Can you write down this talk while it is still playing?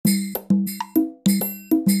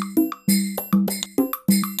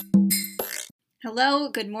Hello,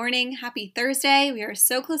 good morning, happy Thursday. We are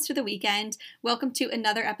so close to the weekend. Welcome to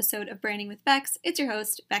another episode of Branding with Bex. It's your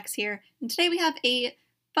host, Bex here, and today we have a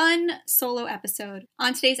fun solo episode.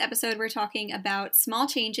 On today's episode, we're talking about small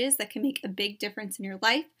changes that can make a big difference in your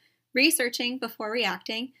life, researching before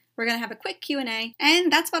reacting. We're going to have a quick Q&A,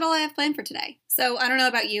 and that's about all I have planned for today. So I don't know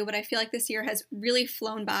about you, but I feel like this year has really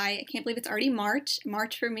flown by. I can't believe it's already March.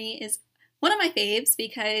 March for me is one of my faves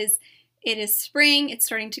because it is spring, it's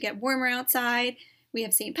starting to get warmer outside. We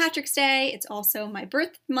have St. Patrick's Day, it's also my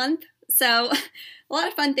birth month, so a lot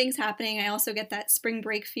of fun things happening. I also get that spring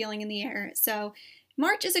break feeling in the air. So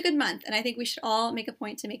March is a good month, and I think we should all make a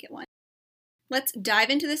point to make it one. Let's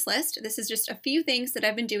dive into this list. This is just a few things that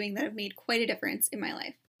I've been doing that have made quite a difference in my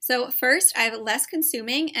life. So first, I have less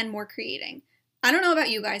consuming and more creating. I don't know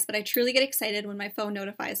about you guys, but I truly get excited when my phone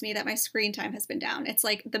notifies me that my screen time has been down. It's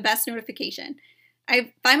like the best notification.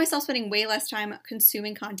 I find myself spending way less time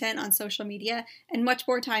consuming content on social media and much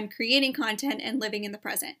more time creating content and living in the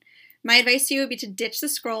present. My advice to you would be to ditch the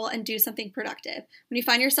scroll and do something productive. When you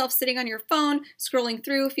find yourself sitting on your phone, scrolling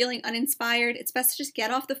through, feeling uninspired, it's best to just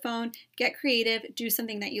get off the phone, get creative, do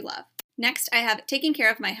something that you love. Next, I have taking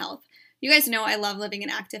care of my health. You guys know I love living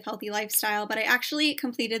an active, healthy lifestyle, but I actually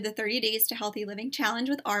completed the 30 Days to Healthy Living Challenge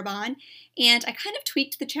with Arbonne, and I kind of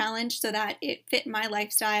tweaked the challenge so that it fit my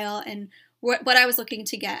lifestyle and what I was looking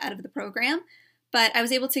to get out of the program. But I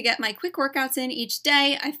was able to get my quick workouts in each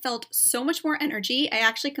day. I felt so much more energy. I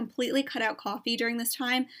actually completely cut out coffee during this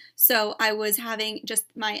time, so I was having just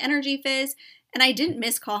my energy fizz, and I didn't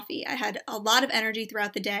miss coffee. I had a lot of energy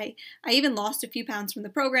throughout the day. I even lost a few pounds from the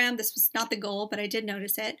program. This was not the goal, but I did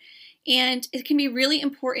notice it. And it can be really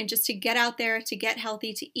important just to get out there, to get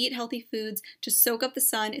healthy, to eat healthy foods, to soak up the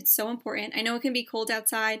sun. It's so important. I know it can be cold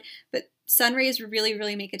outside, but sun rays really,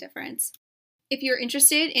 really make a difference. If you're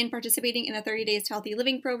interested in participating in the 30 Days to Healthy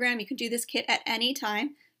Living program, you can do this kit at any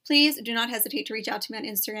time. Please do not hesitate to reach out to me on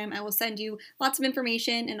Instagram. I will send you lots of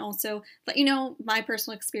information and also let you know my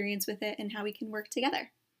personal experience with it and how we can work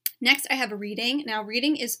together. Next, I have reading. Now,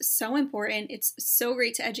 reading is so important. It's so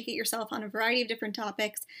great to educate yourself on a variety of different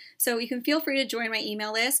topics. So you can feel free to join my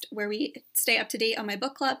email list where we stay up to date on my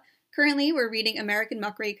book club. Currently, we're reading American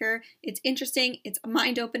Muckraker. It's interesting, it's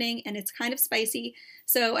mind-opening, and it's kind of spicy.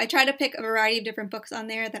 So I try to pick a variety of different books on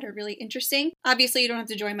there that are really interesting. Obviously, you don't have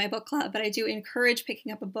to join my book club, but I do encourage picking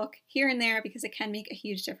up a book here and there because it can make a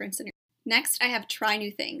huge difference in your life. Next, I have try new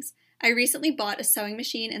things. I recently bought a sewing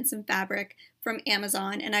machine and some fabric from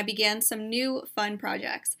Amazon, and I began some new fun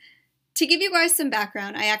projects. To give you guys some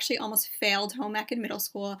background, I actually almost failed home ec in middle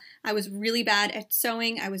school. I was really bad at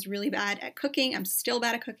sewing. I was really bad at cooking. I'm still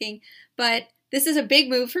bad at cooking, but this is a big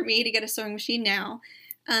move for me to get a sewing machine now.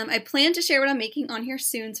 I plan to share what I'm making on here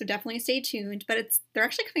soon, so definitely stay tuned, but they're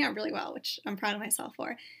actually coming out really well, which I'm proud of myself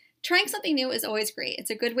for. Trying something new is always great.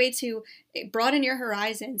 It's a good way to broaden your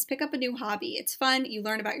horizons, pick up a new hobby. It's fun. You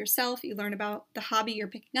learn about yourself. You learn about the hobby you're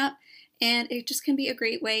picking up, and it just can be a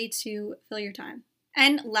great way to fill your time.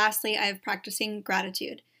 And lastly, I have practicing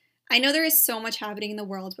gratitude. I know there is so much happening in the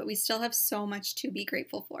world, but we still have so much to be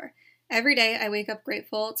grateful for. Every day I wake up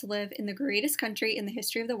grateful to live in the greatest country in the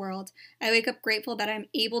history of the world. I wake up grateful that I'm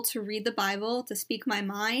able to read the Bible, to speak my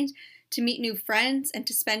mind, to meet new friends, and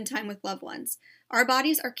to spend time with loved ones. Our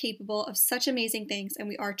bodies are capable of such amazing things, and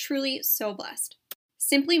we are truly so blessed.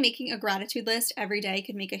 Simply making a gratitude list every day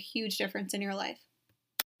can make a huge difference in your life.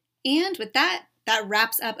 And with that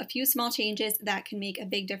wraps up a few small changes that can make a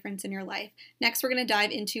big difference in your life. Next, we're going to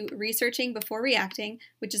dive into researching before reacting,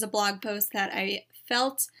 which is a blog post that I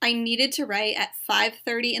felt I needed to write at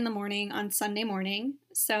 5:30 in the morning on Sunday morning,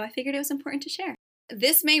 so I figured it was important to share.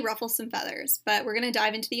 This may ruffle some feathers, but we're going to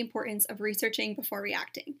dive into the importance of researching before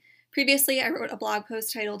reacting. Previously, I wrote a blog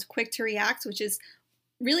post titled Quick to React, which is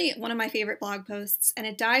really one of my favorite blog posts, and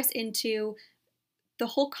it dives into the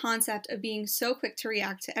whole concept of being so quick to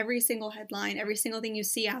react to every single headline, every single thing you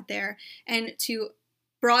see out there, and to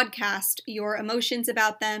broadcast your emotions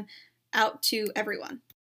about them out to everyone.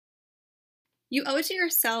 You owe it to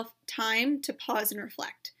yourself time to pause and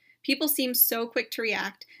reflect. People seem so quick to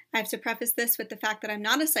react. I have to preface this with the fact that I'm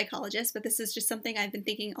not a psychologist, but this is just something I've been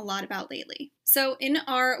thinking a lot about lately. So in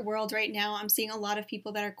our world right now, I'm seeing a lot of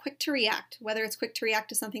people that are quick to react, whether it's quick to react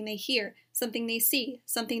to something they hear, something they see,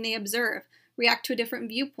 something they observe, react to a different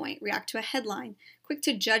viewpoint, react to a headline, quick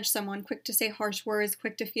to judge someone, quick to say harsh words,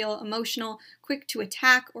 quick to feel emotional, quick to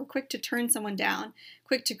attack, or quick to turn someone down,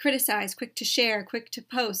 quick to criticize, quick to share, quick to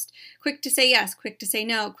post, quick to say yes, quick to say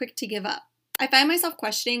no, quick to give up. I find myself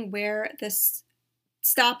questioning where this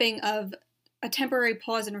stopping of a temporary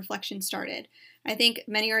pause and reflection started. I think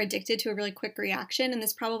many are addicted to a really quick reaction, and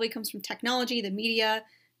this probably comes from technology, the media,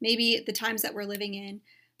 maybe the times that we're living in,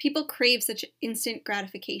 people crave such instant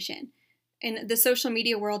gratification. In the social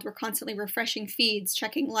media world, we're constantly refreshing feeds,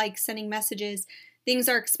 checking likes, sending messages. Things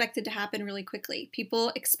are expected to happen really quickly.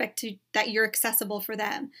 People expect that you're accessible for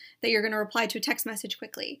them, that you're going to reply to a text message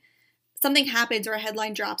quickly. Something happens or a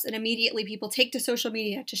headline drops, and immediately people take to social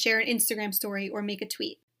media to share an Instagram story or make a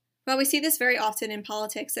tweet. While we see this very often in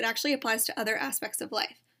politics, it actually applies to other aspects of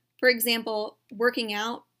life. For example, working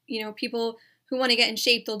out, people who want to get in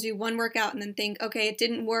shape, they'll do one workout and then think, okay, it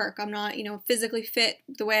didn't work. I'm not, physically fit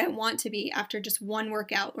the way I want to be after just one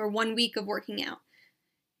workout or 1 week of working out.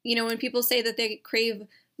 When people say that they crave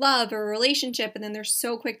love or a relationship and then they're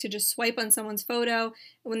so quick to just swipe on someone's photo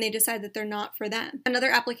when they decide that they're not for them. Another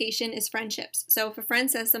application is friendships. So if a friend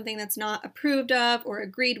says something that's not approved of or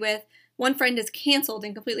agreed with, one friend is canceled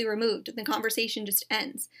and completely removed. The conversation just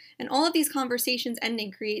ends. And all of these conversations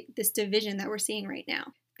ending create this division that we're seeing right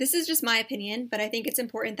now. This is just my opinion, but I think it's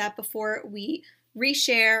important that before we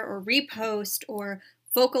reshare or repost or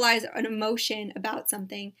vocalize an emotion about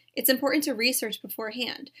something, it's important to research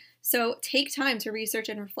beforehand. So take time to research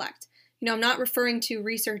and reflect. I'm not referring to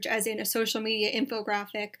research as in a social media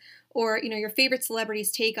infographic or, your favorite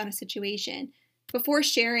celebrity's take on a situation. Before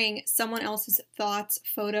sharing someone else's thoughts,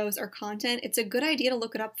 photos, or content, it's a good idea to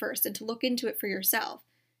look it up first and to look into it for yourself.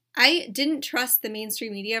 I didn't trust the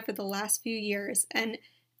mainstream media for the last few years, and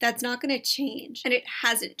that's not going to change, and it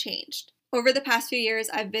hasn't changed. Over the past few years,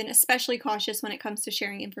 I've been especially cautious when it comes to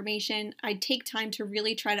sharing information. I take time to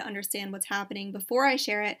really try to understand what's happening before I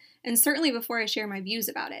share it, and certainly before I share my views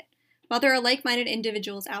about it. While there are like-minded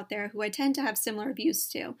individuals out there who I tend to have similar views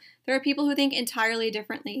to, there are people who think entirely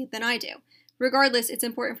differently than I do. Regardless, it's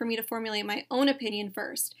important for me to formulate my own opinion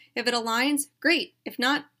first. If it aligns, great. If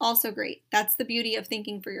not, also great. That's the beauty of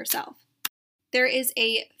thinking for yourself. There is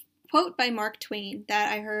a quote by Mark Twain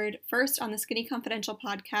that I heard first on the Skinny Confidential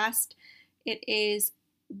podcast. It is,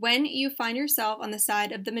 "When you find yourself on the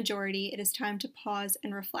side of the majority, it is time to pause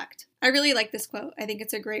and reflect." I really like this quote. I think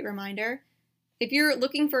it's a great reminder. If you're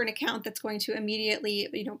looking for an account that's going to immediately,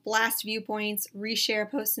 blast viewpoints, reshare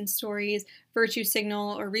posts and stories, virtue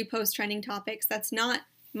signal, or repost trending topics, that's not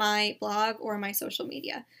my blog or my social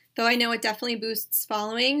media. Though I know it definitely boosts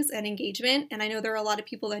followings and engagement, and I know there are a lot of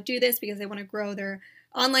people that do this because they want to grow their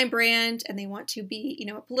online brand and they want to be,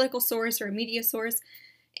 a political source or a media source,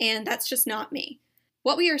 and that's just not me.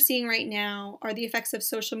 What we are seeing right now are the effects of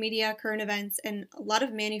social media, current events, and a lot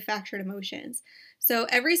of manufactured emotions. So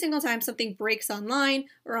every single time something breaks online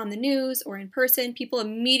or on the news or in person, people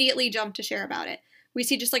immediately jump to share about it. We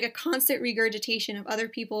see just like a constant regurgitation of other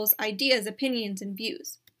people's ideas, opinions, and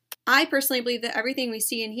views. I personally believe that everything we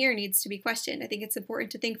see and hear needs to be questioned. I think it's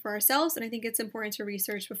important to think for ourselves, and I think it's important to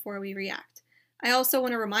research before we react. I also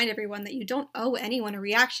want to remind everyone that you don't owe anyone a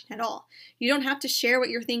reaction at all. You don't have to share what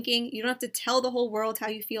you're thinking. You don't have to tell the whole world how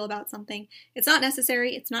you feel about something. It's not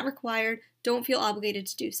necessary. It's not required. Don't feel obligated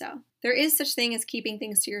to do so. There is such thing as keeping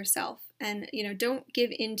things to yourself. And, don't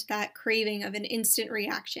give in to that craving of an instant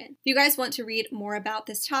reaction. If you guys want to read more about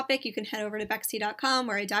this topic, you can head over to Bexy.com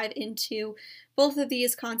where I dive into both of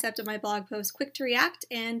these concepts of my blog post, Quick to React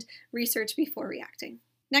and Research Before Reacting.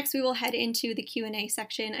 Next, we will head into the Q&A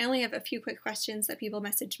section. I only have a few quick questions that people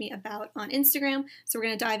message me about on Instagram, so we're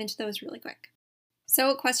going to dive into those really quick.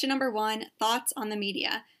 So question number 1, thoughts on the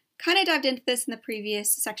media. Kind of dived into this in the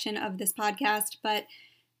previous section of this podcast, but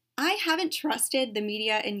I haven't trusted the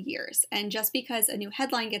media in years, and just because a new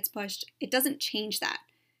headline gets pushed, it doesn't change that.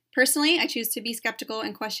 Personally, I choose to be skeptical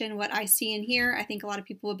and question what I see and hear. I think a lot of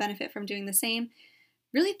people will benefit from doing the same.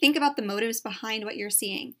 Really think about the motives behind what you're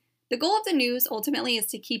seeing. The goal of the news ultimately is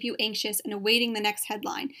to keep you anxious and awaiting the next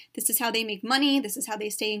headline. This is how they make money. This is how they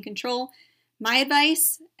stay in control. My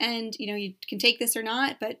advice, and you can take this or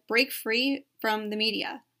not, but break free from the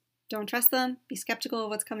media. Don't trust them. Be skeptical of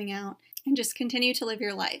what's coming out and just continue to live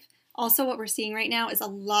your life. Also, what we're seeing right now is a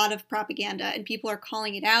lot of propaganda and people are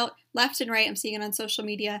calling it out left and right. I'm seeing it on social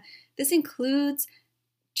media. This includes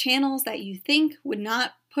channels that you think would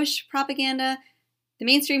not push propaganda. The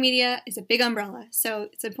mainstream media is a big umbrella, so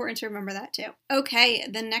it's important to remember that too. Okay,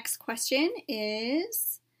 the next question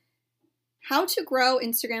is how to grow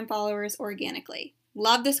Instagram followers organically.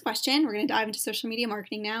 Love this question. We're going to dive into social media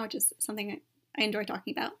marketing now, which is something I enjoy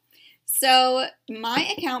talking about. So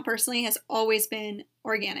my account personally has always been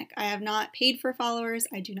organic. I have not paid for followers.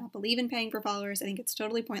 I do not believe in paying for followers. I think it's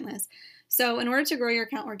totally pointless. So in order to grow your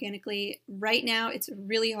account organically, right now it's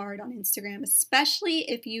really hard on Instagram, especially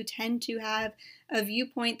if you tend to have a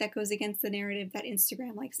viewpoint that goes against the narrative that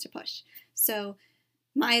Instagram likes to push. So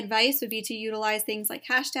My advice would be to utilize things like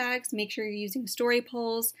hashtags, make sure you're using story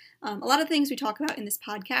polls. A lot of things we talk about in this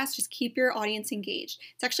podcast, just keep your audience engaged.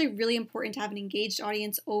 It's actually really important to have an engaged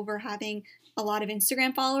audience over having a lot of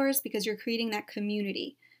Instagram followers because you're creating that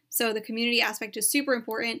community. So the community aspect is super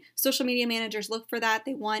important. Social media managers look for that.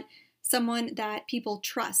 They want someone that people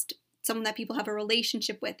trust, someone that people have a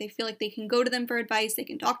relationship with. They feel like they can go to them for advice, they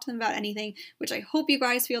can talk to them about anything, which I hope you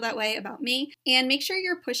guys feel that way about me. And make sure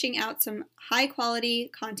you're pushing out some high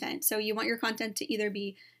quality content. So you want your content to either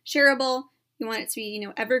be shareable, you want it to be,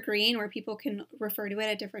 evergreen where people can refer to it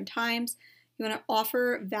at different times. You want to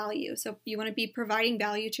offer value. So you want to be providing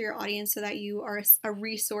value to your audience so that you are a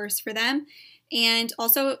resource for them. And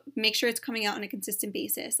also make sure it's coming out on a consistent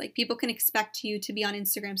basis. Like people can expect you to be on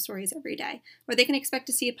Instagram stories every day, or they can expect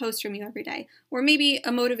to see a post from you every day, or maybe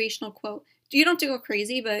a motivational quote. You don't have to go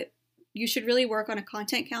crazy, but you should really work on a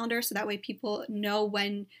content calendar so that way people know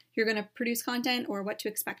when you're going to produce content or what to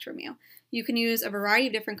expect from you. You can use a variety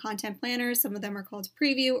of different content planners. Some of them are called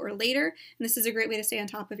Preview or Later, and this is a great way to stay on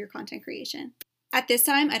top of your content creation. At this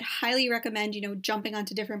time, I'd highly recommend, jumping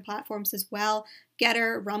onto different platforms as well.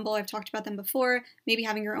 Getter, Rumble, I've talked about them before. Maybe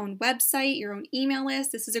having your own website, your own email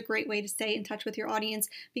list. This is a great way to stay in touch with your audience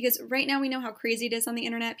because right now we know how crazy it is on the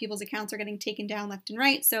internet. People's accounts are getting taken down left and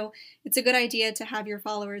right, so it's a good idea to have your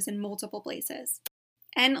followers in multiple places.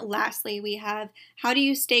 And lastly, we have how do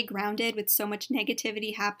you stay grounded with so much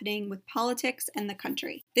negativity happening with politics and the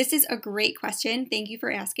country? This is a great question. Thank you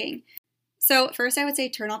for asking. So first I would say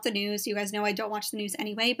turn off the news. You guys know I don't watch the news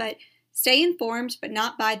anyway, but stay informed, but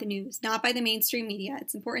not by the news, not by the mainstream media.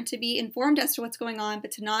 It's important to be informed as to what's going on, but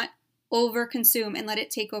to not overconsume and let it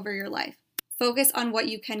take over your life. Focus on what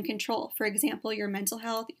you can control. For example, your mental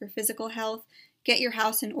health, your physical health. Get your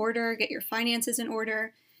house in order, get your finances in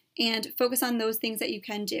order, and focus on those things that you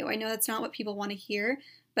can do. I know that's not what people want to hear,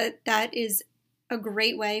 but that is a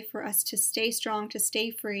great way for us to stay strong, to stay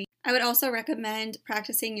free. I would also recommend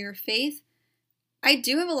practicing your faith. I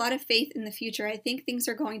do have a lot of faith in the future. I think things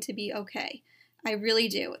are going to be okay. I really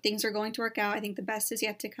do. Things are going to work out. I think the best is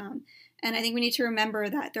yet to come. And I think we need to remember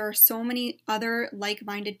that there are so many other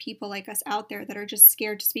like-minded people like us out there that are just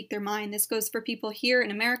scared to speak their mind. This goes for people here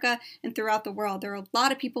in America and throughout the world. There are a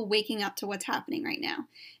lot of people waking up to what's happening right now.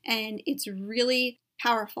 And it's really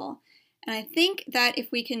powerful. And I think that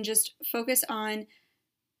if we can just focus on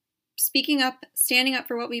speaking up, standing up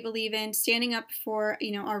for what we believe in, standing up for,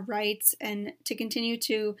 our rights, and to continue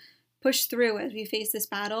to push through as we face this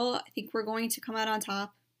battle, I think we're going to come out on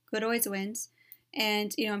top. Good always wins.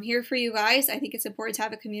 And, I'm here for you guys. I think it's important to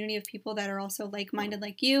have a community of people that are also like-minded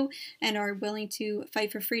like you and are willing to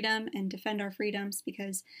fight for freedom and defend our freedoms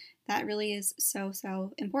because that really is so,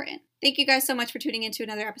 so important. Thank you guys so much for tuning into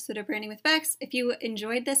another episode of Branding with Bex. If you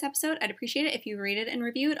enjoyed this episode, I'd appreciate it if you rated and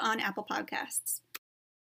reviewed on Apple Podcasts.